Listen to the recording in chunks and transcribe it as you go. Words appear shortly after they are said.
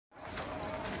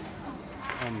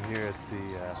I'm here at the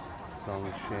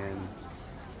Songshan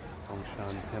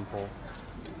Temple.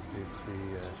 It's the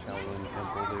Shaolin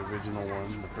Temple, the original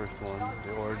one, the first one,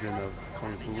 the origin of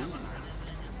Kung Fu.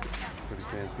 Pretty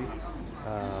fancy.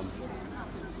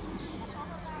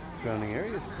 Surrounding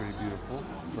area is pretty beautiful,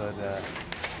 but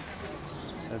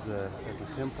as a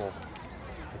temple,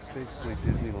 it's basically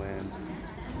Disneyland.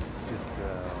 It's just a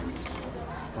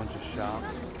bunch of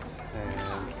shops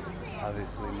and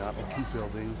obviously not one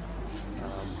buildings. A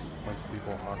bunch of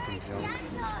people hawking junks.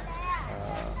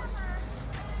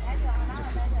 This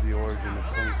is the origin of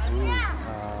Kung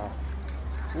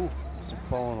Fu. It's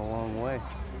fallen a long way.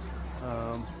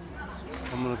 I'm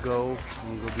gonna go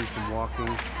do some walking.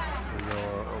 There's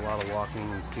a lot of walking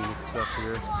and scenic stuff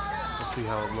here. We'll see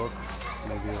how it looks.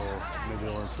 Maybe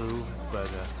it'll improve, but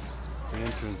the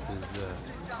entrance is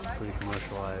pretty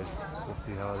commercialized. We'll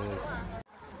see how it is.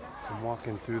 I'm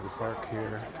walking through the park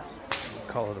here. We'll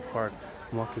call it a park.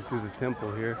 I'm walking through the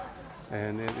temple here,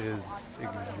 and it is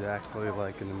exactly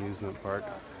like an amusement park.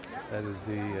 That is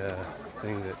the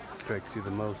thing that strikes you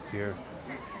the most here.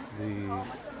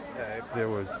 If there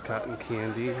was cotton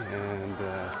candy and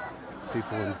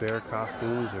people in bear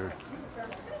costumes or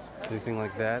anything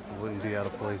like that, it wouldn't be out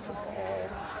of place at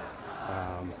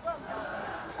all.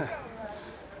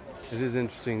 It is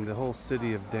interesting, the whole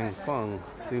city of Dengfeng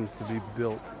seems to be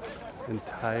built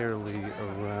entirely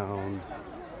around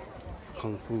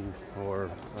Kung Fu or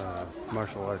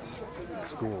martial arts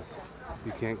schools.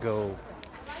 You can't go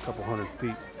a couple hundred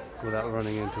feet without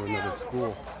running into another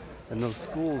school. And those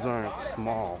schools aren't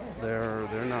small.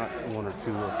 They're not 1 or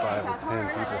 2 or 5 or 10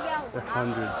 people. They're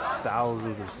hundreds,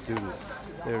 thousands of students.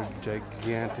 They're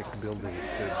gigantic buildings.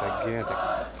 They're gigantic.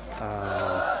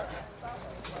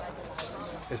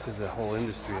 This is a whole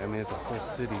industry. I mean, it's a whole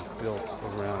city built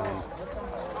around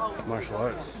martial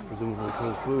arts, presumably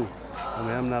Kung Fu. I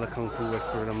mean, I'm not a Kung Fu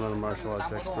expert. I'm not a martial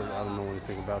arts expert. I don't know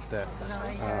anything about that.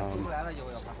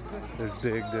 There's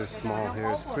big, there's small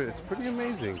here. It's pretty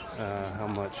amazing how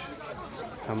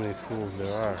many schools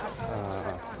there are.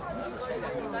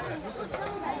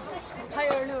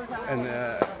 And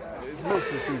it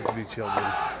mostly seems to be children.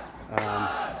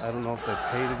 I don't know if they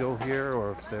pay to go here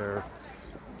or if they're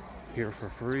here for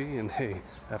free and they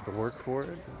have to work for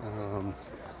it.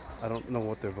 I don't know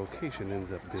what their vocation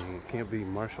ends up being. It can't be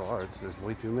martial arts. There's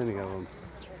way too many of them.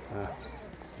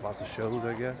 Lots of shows,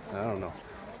 I guess. I don't know,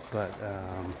 but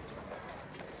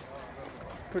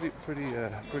pretty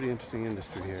interesting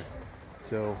industry here.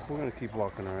 So we're gonna keep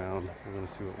walking around. We're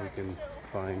gonna see what we can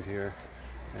find here,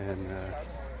 and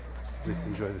just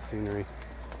enjoy the scenery.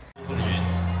 同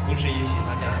时也请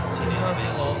大家尽量别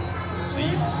随意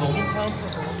走动。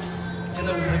现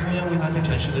在舞台中央为大家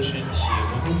展示的是铁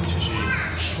罗功，这是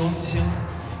双枪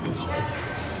刺头。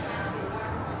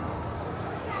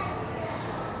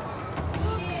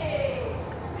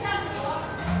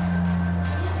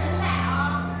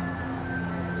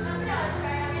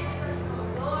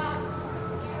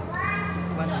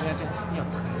关这边这要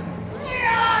疼。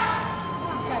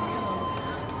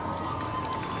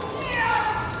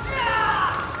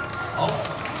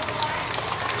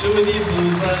 这位弟子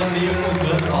在没有任何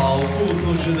保护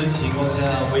措施的情况下，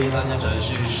为大家展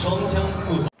示双枪刺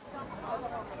头。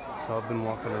 So I've been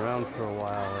walking around for a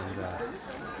while, and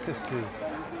this is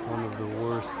one of the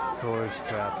worst tourist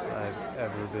traps I've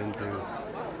ever been to.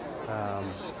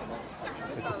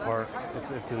 It's a park.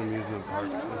 It's an amusement park,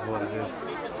 is what it is.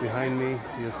 Behind me,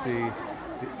 you'll see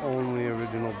the only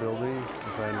original building,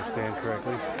 if I understand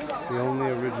correctly, the only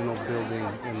original building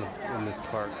in this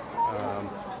park.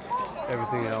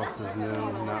 Everything else is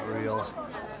new, not real.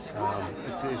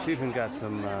 It's even got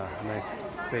some nice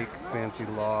fake fancy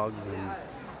logs and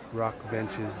rock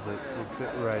benches that would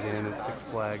fit right in at Six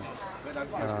Flags.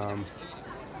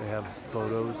 They have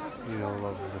photos, you know,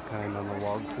 of the kind on the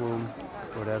log flume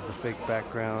where it has the fake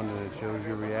background and it shows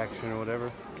your reaction or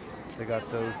whatever. They got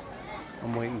those.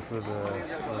 I'm waiting for the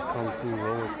Kung Fu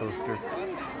roller coaster.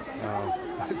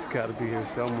 It's got to be here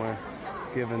somewhere,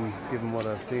 given what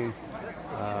I've seen.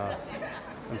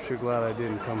 I'm sure glad I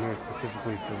didn't come here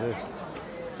specifically for this.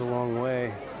 It's a long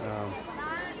way.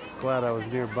 Glad I was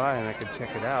nearby and I could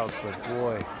check it out, but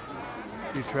boy,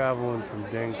 if you're traveling from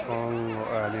Dengfeng,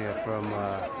 or from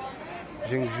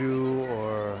Jingzhou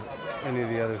or any of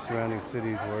the other surrounding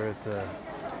cities where it's a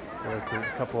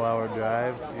couple hour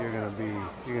drive, you're gonna be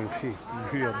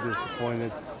real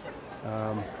disappointed.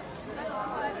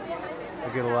 I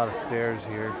get a lot of stares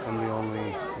here. I'm the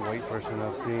only white person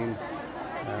I've seen.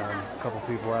 A couple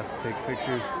people asked to take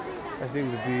pictures. I seem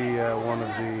to be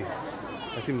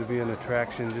I seem to be an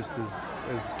attraction just as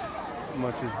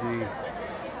much as the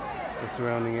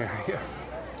surrounding area.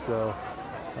 So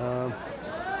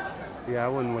Yeah, I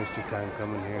wouldn't waste your time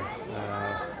coming here.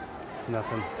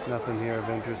 Nothing here of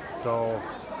interest. It's all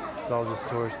just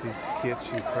touristy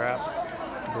kitsch and crap.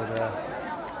 But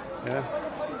yeah,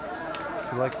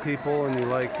 if you like people and you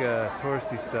like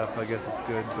touristy stuff, I guess it's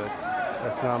good. But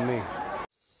that's not me.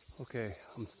 Okay,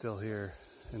 I'm still here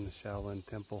in the Shaolin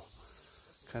Temple,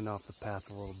 kind of off the path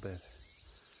a little bit.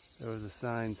 There was a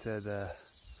sign said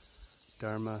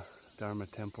Dharma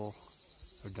Temple,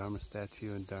 or Dharma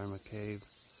Statue and Dharma Cave.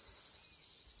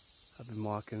 I've been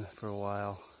walking for a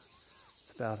while.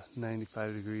 It's about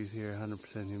 95 degrees here, 100%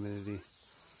 humidity.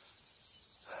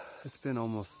 It's been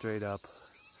almost straight up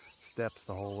steps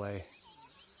the whole way.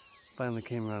 Finally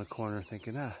came around a corner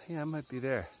thinking, yeah, I might be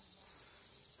there.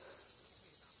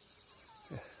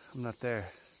 I'm not there.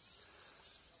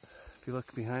 If you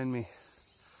look behind me,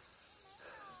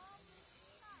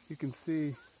 you can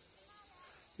see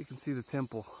the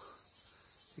temple.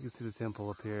 You can see the temple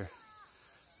up here.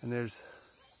 And there's,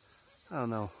 I don't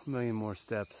know, a million more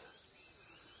steps.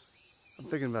 I'm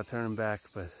thinking about turning back,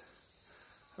 but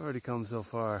I've already come so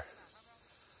far.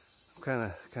 I'm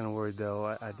kind of worried though.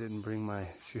 I didn't bring my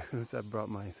shoes. I brought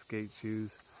my skate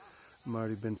shoes. I've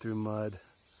already been through mud.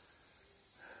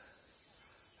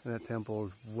 And that temple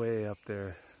is way up there.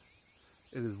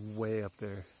 It is way up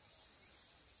there.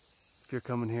 If you're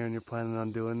coming here and you're planning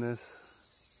on doing this,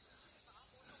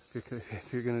 if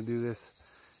you're gonna do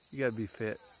this, you gotta be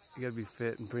fit. You gotta be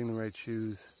fit and bring the right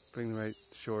shoes, bring the right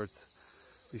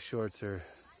shorts. These shorts are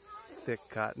thick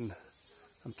cotton.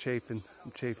 I'm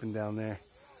chafing down there.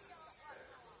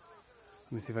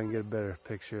 Let me see if I can get a better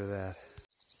picture of that.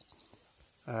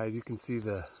 Alright, you can see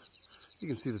the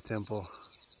temple.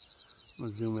 I'm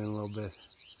gonna zoom in a little bit.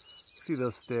 See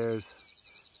those stairs?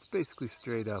 It's basically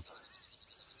straight up.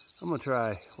 I'm gonna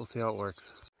try. We'll see how it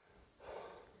works.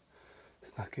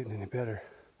 It's not getting any better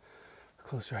the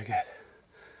closer I get.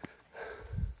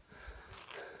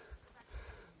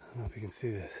 I don't know if you can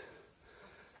see this.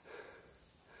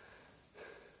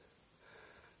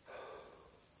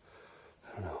 I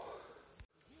don't know.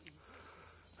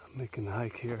 I'm making the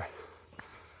hike here.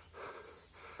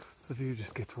 The view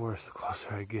just gets worse the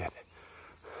closer I get.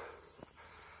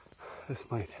 This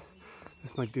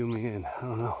might do me in. I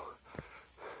don't know.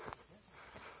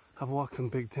 I've walked some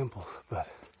big temples, but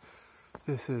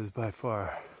this is by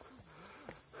far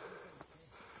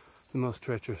the most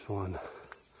treacherous one,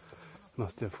 the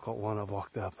most difficult one I've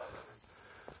walked up.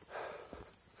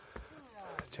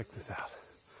 Check this out.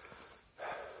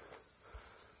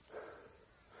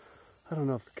 I don't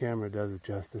know if the camera does it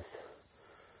justice,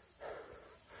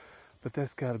 but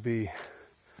that's gotta be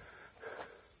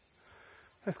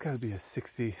a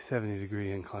 60, 70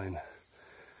 degree incline.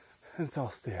 And it's all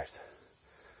stairs.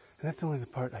 And that's only the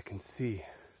part I can see.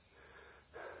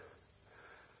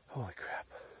 Holy crap.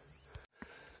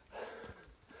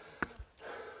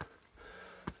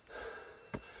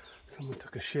 Someone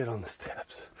took a shit on the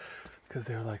steps because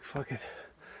they were like, fuck it,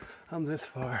 I'm this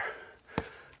far.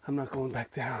 I'm not going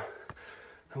back down.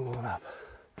 I'm going up.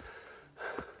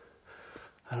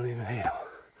 I don't even hate them.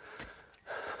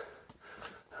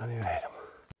 I don't even hate them.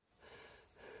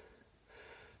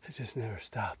 It just never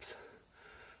stops.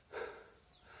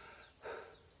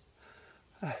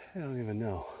 I don't even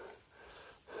know.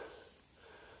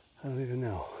 I don't even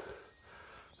know.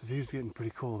 The view's getting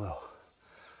pretty cool though.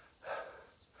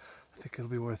 I think it'll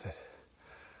be worth it.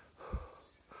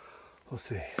 We'll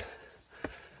see.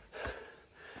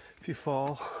 If you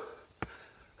fall,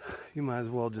 you might as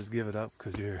well just give it up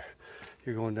because you're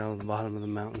going down to the bottom of the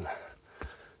mountain.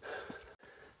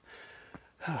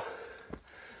 Oh,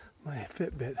 my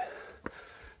Fitbit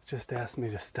just asked me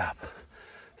to stop.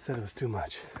 Said it was too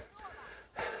much.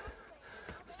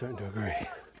 I'm starting to agree.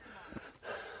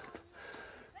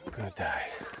 I'm gonna die.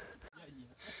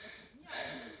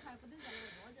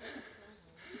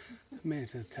 I made it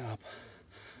to the top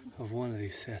of one of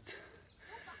these sets.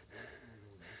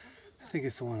 I think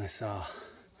it's the one I saw.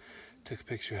 Took a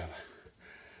picture of.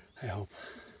 I hope.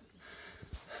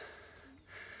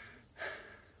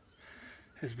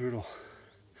 It's brutal.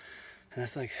 And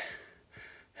that's like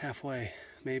halfway,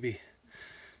 maybe,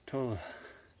 total,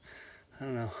 I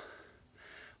don't know,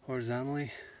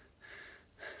 horizontally,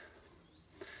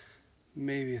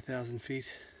 maybe 1,000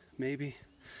 feet, maybe.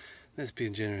 That's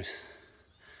being generous.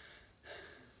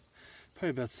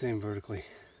 Probably about the same vertically.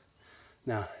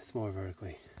 No, it's more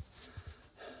vertically.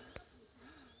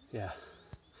 Yeah,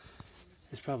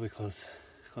 it's probably closer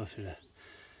to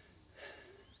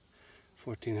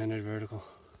 1,400 vertical.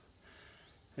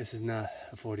 This is not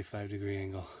a 45-degree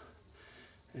angle.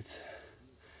 It's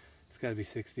got to be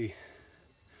 60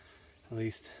 at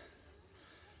least.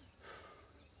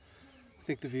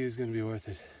 think the view is going to be worth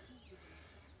it.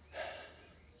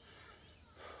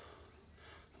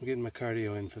 I'm getting my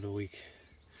cardio in for the week.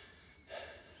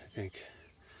 I think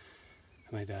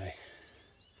I might die.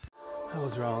 I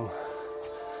was wrong.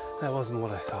 That wasn't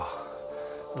what I saw.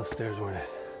 Those stairs weren't it.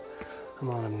 I'm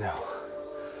on them now.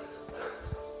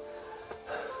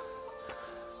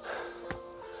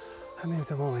 That means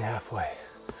I'm only halfway.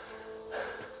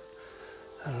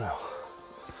 I don't know.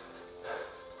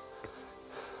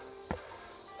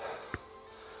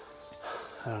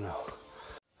 I don't know.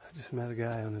 I just met a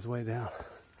guy on his way down.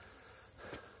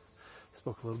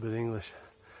 Spoke a little bit of English.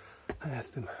 I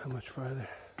asked him how much farther.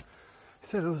 He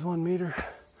said it was 1 meter.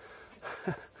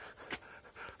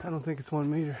 I don't think it's 1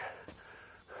 meter.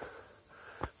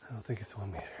 I don't think it's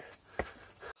 1 meter.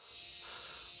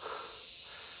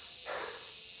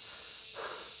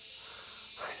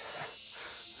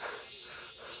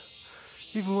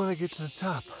 Even when I get to the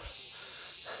top,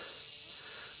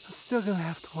 I'm still gonna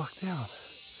have to walk down.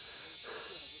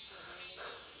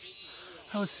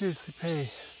 I would seriously pay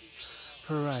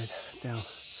for a ride down,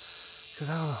 because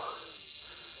I don't know.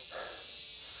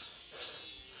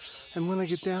 And when I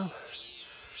get down, I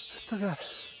still got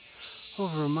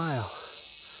over a mile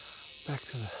back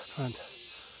to the front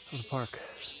of the park.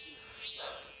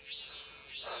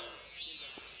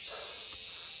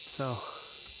 So,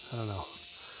 I don't know.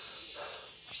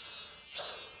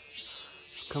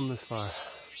 Come this far.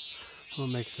 I'm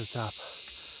gonna make it to the top.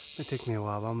 It may take me a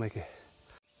while, but I'll make it.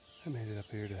 I made it up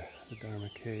here to the Dharma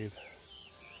Cave.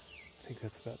 I think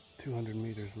that's about 200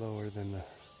 meters lower than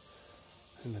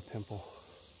the temple.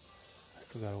 I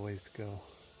still got a ways to go.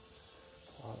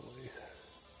 A lot of ways.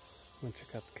 I'm gonna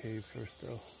check out the cave first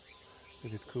though.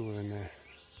 It gets cooler in there.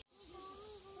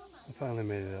 I finally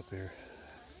made it up here.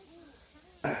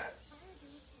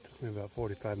 Took me about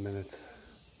 45 minutes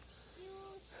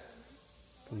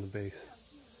from the base.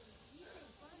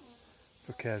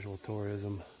 For casual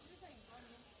tourism.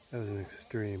 That was an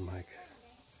extreme hike.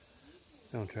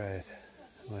 Don't try it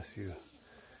unless you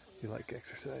like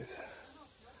exercise.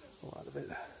 A lot of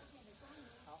it.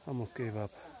 Almost gave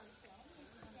up,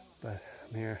 but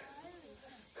I'm here.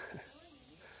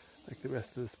 Like the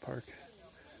rest of this park,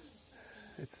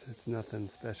 it's nothing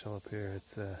special up here.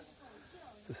 It's a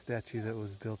statue that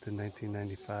was built in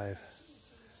 1995.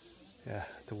 Yeah,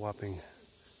 it's a whopping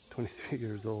 23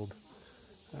 years old.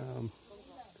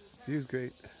 View's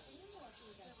great.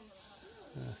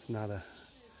 It's not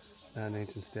an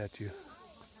ancient statue.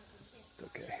 It's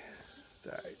okay. It's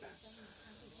alright.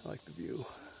 I like the view.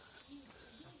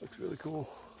 Looks really cool.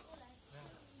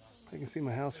 I can see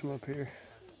my house from up here.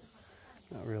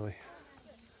 Not really.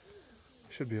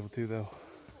 Should be able to though.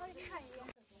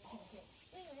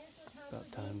 About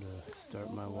time to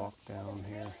start my walk down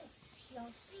here.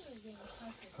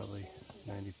 Probably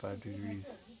 95 degrees.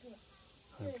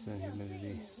 100%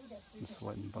 humidity. I'm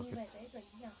sweating buckets.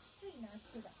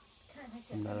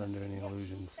 I'm not under any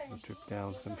illusions. The trip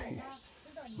down is going to be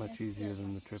much easier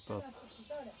than the trip up.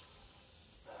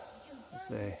 I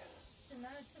say,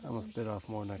 I almost bit off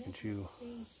more than I can chew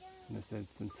in this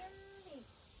instance.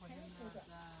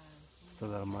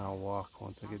 Still got a mile walk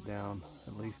once I get down,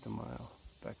 at least a mile,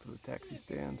 back to the taxi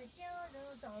stand.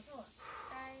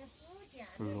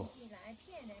 Brutal.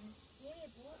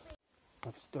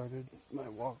 I've started my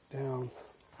walk down.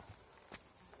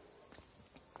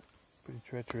 Pretty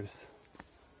treacherous,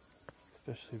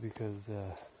 especially because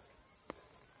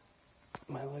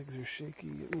my legs are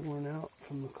shaky, getting worn out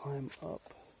from the climb up.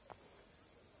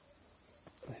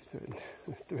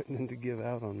 They're threatening to give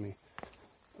out on me.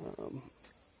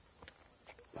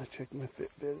 I checked my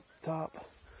Fitbit at the top. It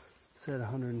said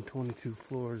 122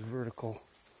 floors vertical.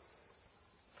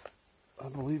 I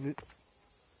believe it.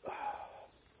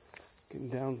 Getting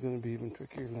down is going to be even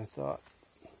trickier than I thought.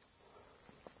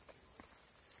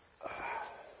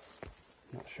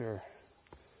 Not sure.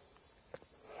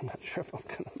 I'm not sure if I'm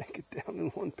going to make it down in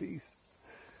one piece.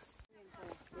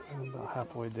 I'm about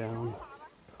halfway down.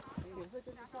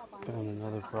 Found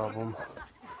another problem.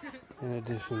 In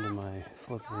addition to my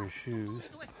slippery shoes,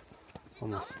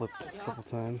 almost slipped a couple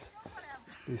times.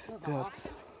 These steps,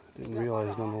 didn't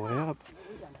realize on the way up,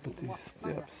 but these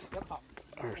steps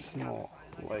are small,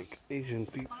 like Asian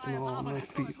feet small. My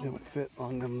feet don't fit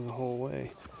on them the whole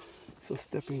way. So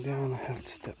stepping down, I have to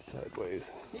step sideways.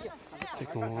 It's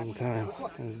taking a long time,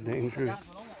 and it's dangerous.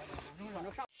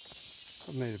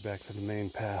 I've made it back to the main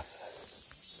path.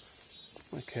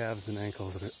 My calves and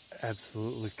ankles are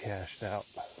absolutely cashed out.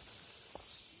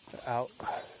 They're out.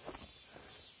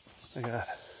 I got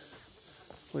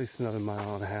at least another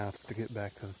mile and a half to get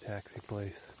back to the taxi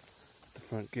place, the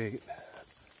front gate.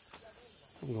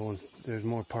 There's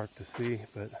more park to see,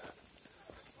 but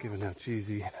given how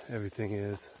cheesy everything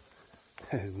is,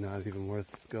 it's not even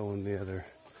worth going the other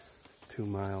 2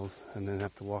 miles and then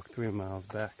have to walk 3 miles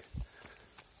back.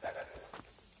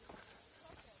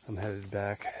 I'm headed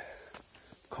back,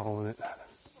 calling it.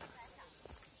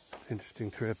 Interesting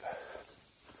trip.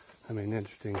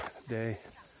 Interesting day.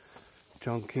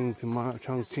 Chongqing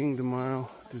tomorrow.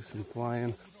 Do some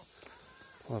flying.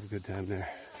 We'll have a good time there.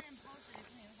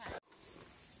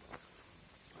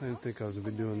 I didn't think I was going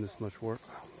to be doing this much work,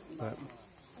 but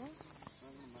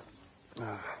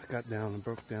I got down and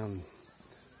broke down and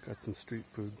got some street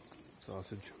food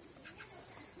sausage.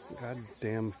 God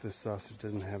damn if this sausage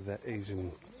doesn't have that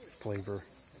Asian flavor.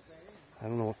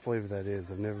 I don't know what flavor that is.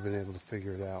 I've never been able to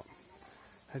figure it out.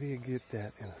 How do you get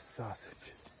that in a sausage?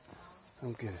 I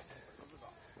don't get it.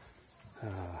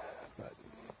 But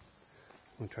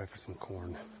I'm going to try for some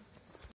corn.